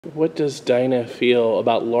What does Dinah feel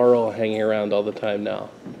about Laurel hanging around all the time now?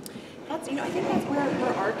 That's, I think that's where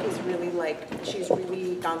her arc is really she's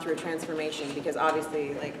really gone through a transformation because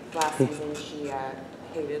obviously, last season she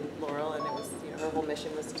hated Laurel and it was, her whole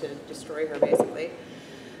mission was to destroy her basically.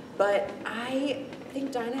 But I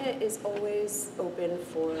think Dinah is always open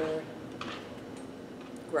for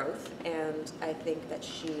growth, and I think that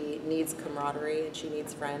she needs camaraderie and she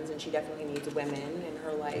needs friends and she definitely needs women in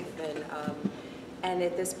her life. And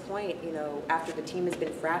at this point, after the team has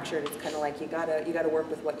been fractured, it's kind of like you gotta work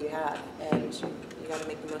with what you have, and you gotta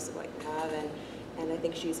make the most of what you have. And I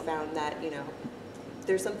think she's found that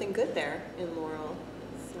there's something good there in Laurel.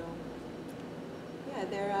 So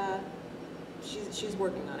yeah, she's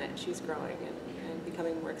working on it. She's growing and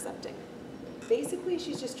becoming more accepting. Basically,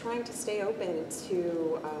 she's just trying to stay open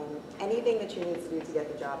to anything that she needs to do to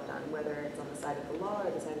get the job done, whether it's on the side of the law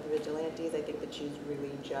or the side of the vigilantes. I think that she's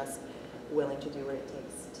really just willing to do what it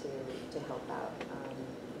takes to help out.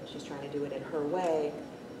 She's trying to do it in her way,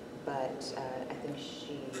 but I think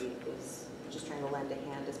she is just trying to lend a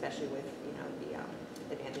hand, especially with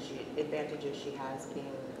the advantages she has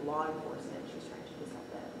being law enforcement. She's trying to just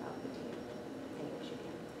help the team.